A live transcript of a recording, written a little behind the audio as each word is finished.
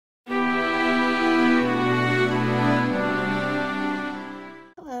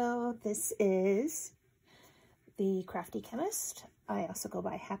This is the Crafty Chemist. I also go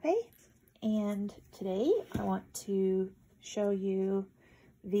by Happay, and today I want to show you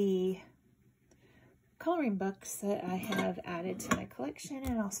the coloring books that I have added to my collection,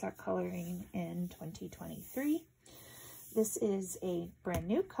 and I'll start coloring in 2023. This is a brand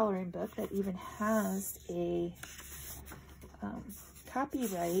new coloring book that even has a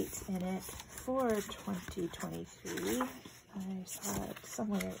copyright in it for 2023. I saw it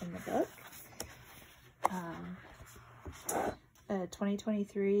somewhere in the book.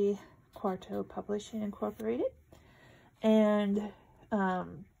 2023 Quarto Publishing Incorporated, and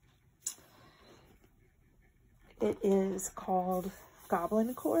it is called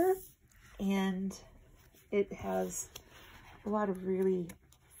Goblin Core, and it has a lot of really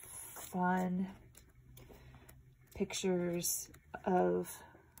fun pictures of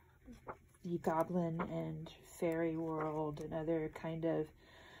the goblin and fairy world and other kind of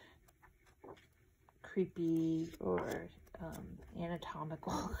creepy or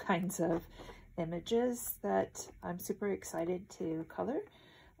anatomical kinds of images that I'm super excited to color.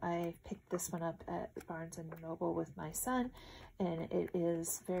 I picked this one up at Barnes & Noble with my son, and it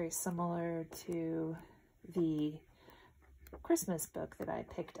is very similar to the Christmas book that I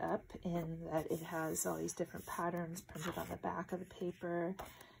picked up, in that it has all these different patterns printed on the back of the paper,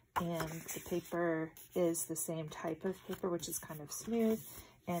 and the paper is the same type of paper, which is kind of smooth,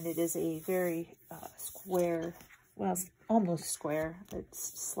 and it is a very square, well, almost square,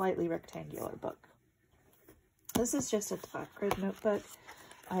 it's slightly rectangular book. This is just a flat grid notebook.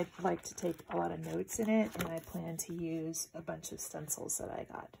 I like to take a lot of notes in it, and I plan to use a bunch of stencils that I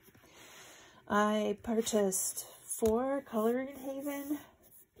got. I purchased 4 Coloring Haven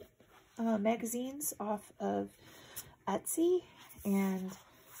magazines off of Etsy, and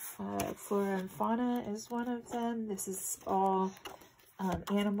Flora and Fauna is one of them. This is all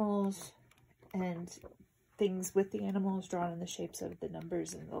animals and things with the animals drawn in the shapes of the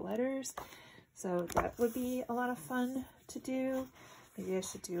numbers and the letters. So that would be a lot of fun to do. Maybe I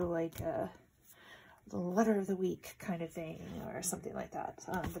should do like the letter of the week kind of thing or something like that.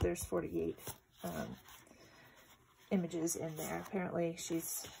 But there's 48 images in there. Apparently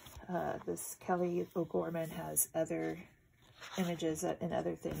she's, this Kelly O'Gorman has other images and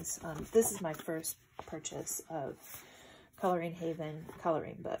other things. This is my first purchase of Coloring Haven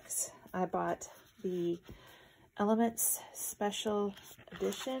coloring books. I bought the Elements Special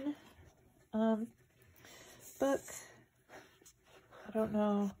Edition book. I don't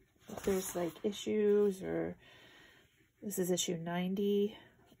know if there's like issues, or this is issue 90.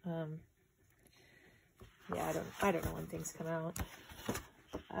 Yeah, I don't know when things come out.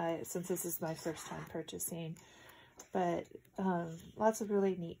 Since this is my first time purchasing, but lots of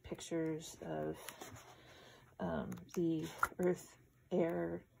really neat pictures of the earth,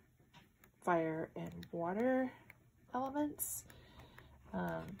 air, fire, and water elements.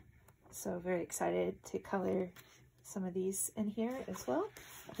 So very excited to color some of these in here as well.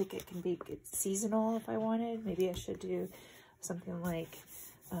 I think it can be seasonal if I wanted. Maybe I should do something like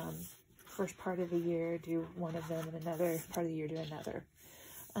first part of the year do one of them, and another part of the year do another.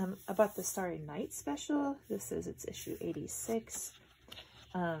 I bought the Starry Night special. This is its issue 86.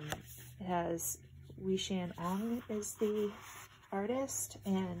 It has Wei Shan Ong is the artist,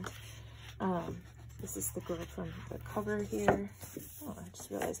 and this is the girl from the cover here. Oh, I just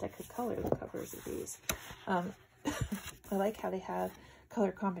realized I could color the covers of these. I like how they have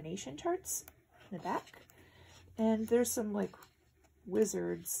color combination charts in the back, and there's some like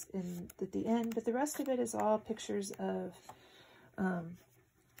wizards at the end, but the rest of it is all pictures of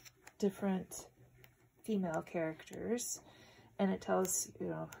different female characters, and it tells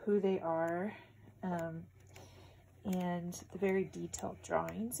who they are, and the very detailed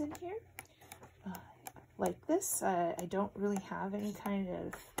drawings in here. Like this, I don't really have any kind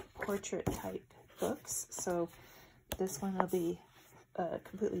of portrait type books, so this one will be a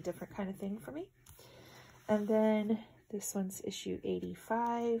completely different kind of thing for me. And then this one's issue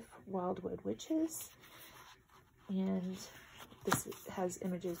 85, Wildwood Witches, and this has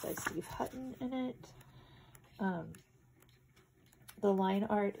images by Steve Hutton in it. The line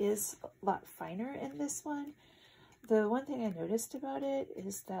art is a lot finer in this one. The one thing I noticed about it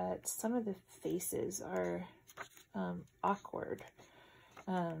is that some of the faces are awkward.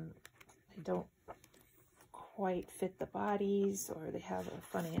 They don't quite fit the bodies, or they have a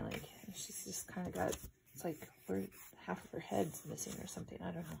funny, like, she's just kind of got, it's like where half of her head's missing or something.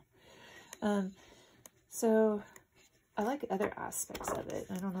 I don't know. So I like other aspects of it.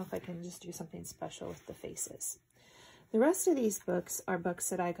 I don't know if I can just do something special with the faces. The rest of these books are books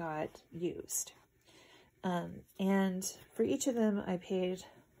that I got used. And for each of them, I paid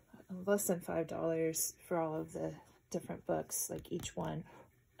less than $5 for all of the different books, like each one.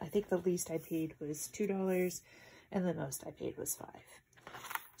 I think the least I paid was $2 and the most I paid was $5.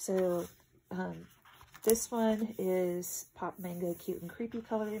 So this one is Pop Manga Cute and Creepy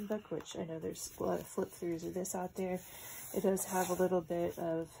coloring book, which I know there's a lot of flip throughs of this out there. It does have a little bit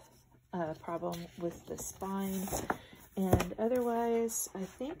of problem with the spine, and otherwise I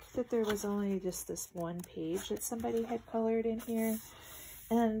think that there was only just this one page that somebody had colored in here,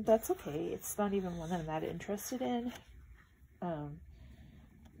 and that's okay. It's not even one I'm that interested in.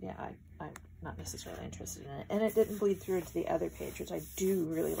 Yeah, I'm not necessarily interested in it, and it didn't bleed through to the other page, which I do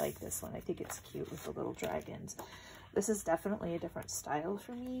really like this one. I think it's cute with the little dragons. This is definitely a different style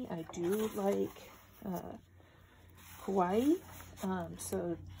for me. I do like kawaii,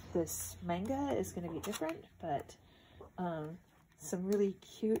 so this manga is going to be different, but some really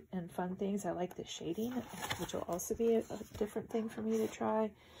cute and fun things. I like the shading, which will also be a different thing for me to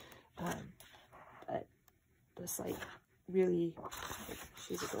try, but just like really,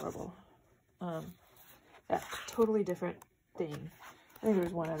 she's adorable. Yeah, totally different thing. I think there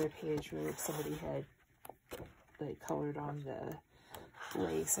was one other page where somebody had like colored on the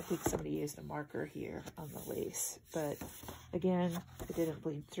lace. I think somebody used a marker here on the lace, but again, it didn't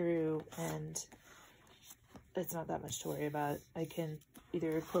bleed through, and it's not that much to worry about. I can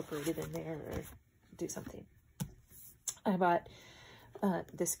either incorporate it in there or do something. I bought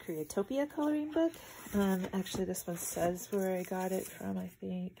this Creatopia coloring book. Actually, this one says where I got it from, I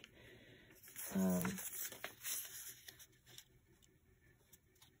think. I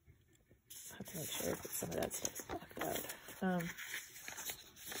have to make sure that some of that stuff's blocked out.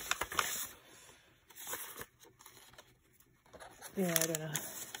 Yeah, I don't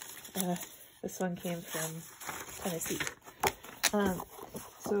know. This one came from Tennessee.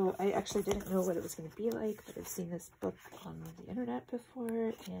 So I actually didn't know what it was going to be like, but I've seen this book on the internet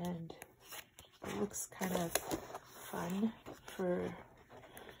before, and it looks kind of fun for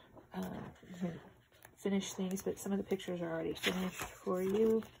finish things, but some of the pictures are already finished for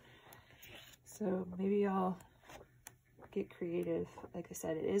you. So maybe I'll get creative. Like I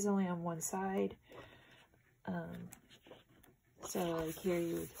said, it is only on one side. So like here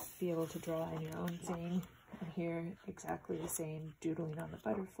you would be able to draw in your own thing, and here exactly the same, doodling on the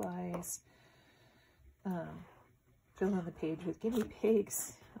butterflies. Fill in the page with guinea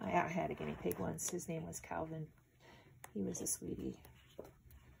pigs. I had a guinea pig once. His name was Calvin. He was a sweetie.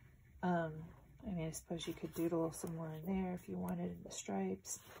 I mean, I suppose you could doodle some more in there if you wanted in the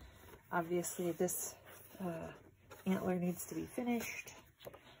stripes. Obviously, this antler needs to be finished.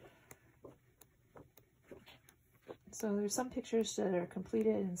 So there's some pictures that are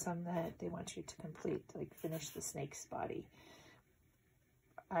completed and some that they want you to complete, like finish the snake's body.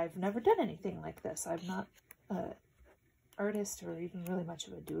 I've never done anything like this. I'm not an artist or even really much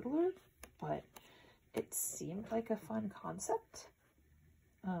of a doodler, but it seemed like a fun concept.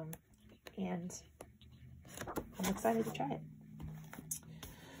 And I'm excited to try it.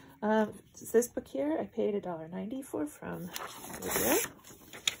 This book here I paid $1.90 for from Goodwill,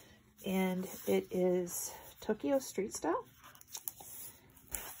 and it is Tokyo Street Style.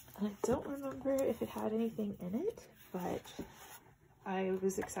 I don't remember if it had anything in it, but I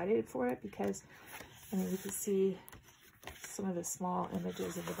was excited for it because, I mean, you can see some of the small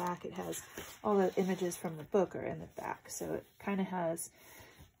images in the back. It has all the images from the book are in the back, so it kind of has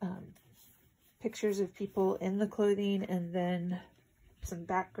pictures of people in the clothing, and then some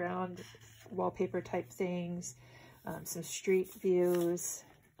background wallpaper type things, some street views,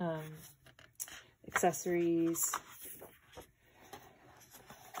 accessories,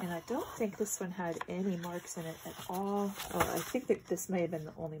 and I don't think this one had any marks in it at all. Oh, I think that this may have been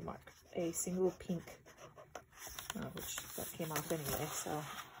the only mark, a single pink, which that came off anyway, so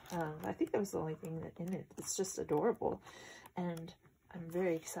I think that was the only thing that in it. It's just adorable, and I'm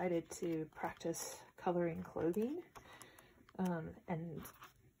very excited to practice coloring clothing and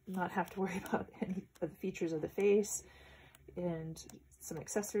not have to worry about any of the features of the face, and some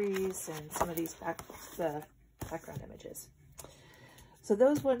accessories and some of these the background images. So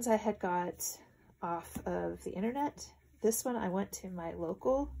those ones I had got off of the internet. This one I went to my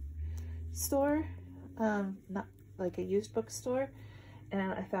local store, not like a used bookstore,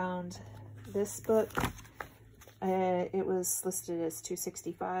 and I found this book. It was listed as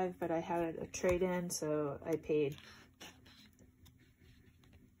 $2.65, but I had a trade-in, so I paid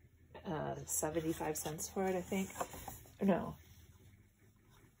 75 cents for it, I think. No,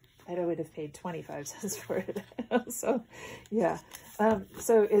 I would have paid 25 cents for it. So, yeah.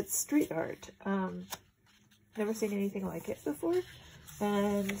 So it's street art. Never seen anything like it before,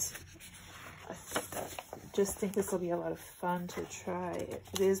 and just think this will be a lot of fun to try.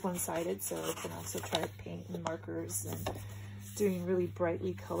 It is one-sided, so I can also try paint and markers and doing really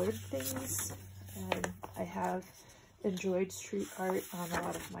brightly colored things. And I have enjoyed street art on a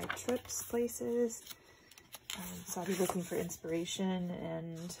lot of my trips places. So I'll be looking for inspiration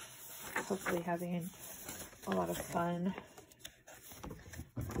and hopefully having a lot of fun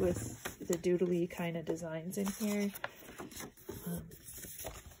with the doodly kind of designs in here.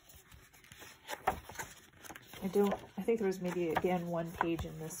 I think there was maybe, again, one page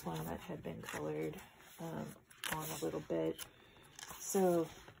in this one that had been colored on a little bit. So,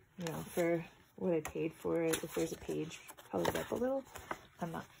 you know, for what I paid for it, if there's a page colored up a little,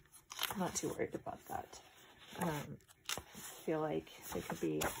 I'm not too worried about that. I feel like there could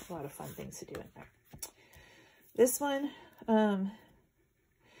be a lot of fun things to do in there. This one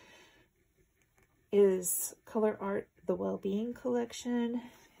is Color Art, the Wellbeing Collection,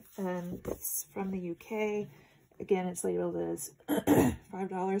 and it's from the UK. Again, it's labeled as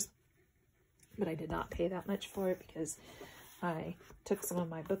 $5, but I did not pay that much for it because I took some of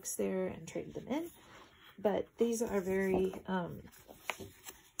my books there and traded them in. But these are very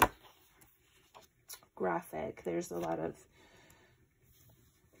graphic. There's a lot of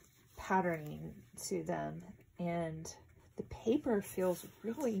patterning to them, and the paper feels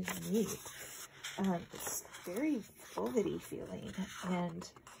really neat. It's very velvety feeling, and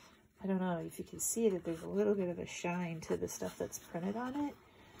I don't know if you can see that there's a little bit of a shine to the stuff that's printed on it.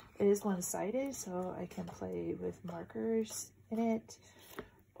 It is one-sided, so I can play with markers in it,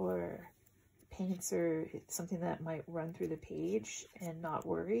 or paints, or something that might run through the page and not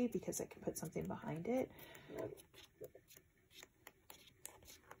worry because I can put something behind it.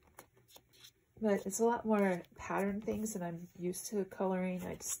 But it's a lot more pattern things than I'm used to coloring.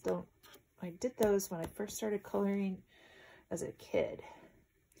 I did those when I first started coloring as a kid.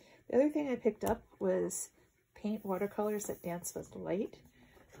 The other thing I picked up was Paint Watercolors That Dance with Light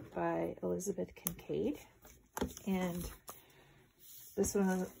by Elizabeth Kincaid. And this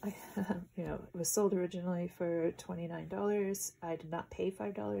one, you know, it was sold originally for $29. I did not pay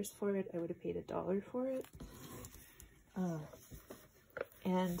 $5 for it. I would have paid $1 for it.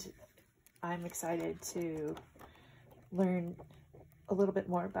 And I'm excited to learn a little bit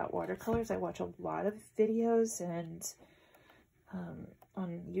more about watercolors. I watch a lot of videos and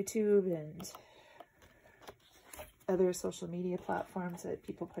on YouTube and other social media platforms that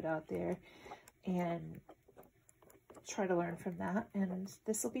people put out there, and try to learn from that, and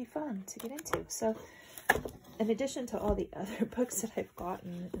this will be fun to get into. So in addition to all the other books that I've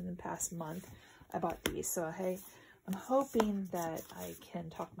gotten in the past month, I bought these. So I'm hoping that I can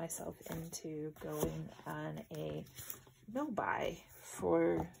talk myself into going on a no-buy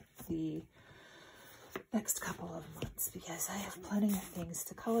for the next couple of months, because I have plenty of things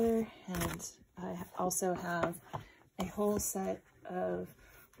to color, and I also have a whole set of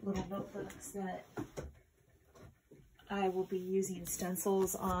little notebooks that I will be using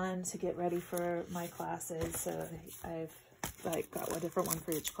stencils on to get ready for my classes. So I've got a different one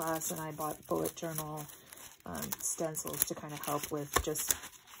for each class, and I bought bullet journal stencils to kind of help with just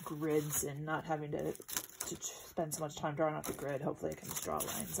grids and not having to spend so much time drawing out the grid. Hopefully I can just draw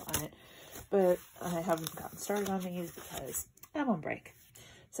lines on it. But I haven't gotten started on these because I'm on break.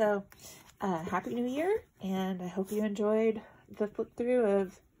 So Happy New Year, and I hope you enjoyed the flip through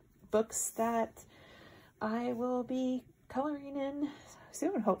of books that I will be coloring in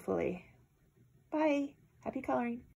soon, hopefully. Bye. Happy coloring.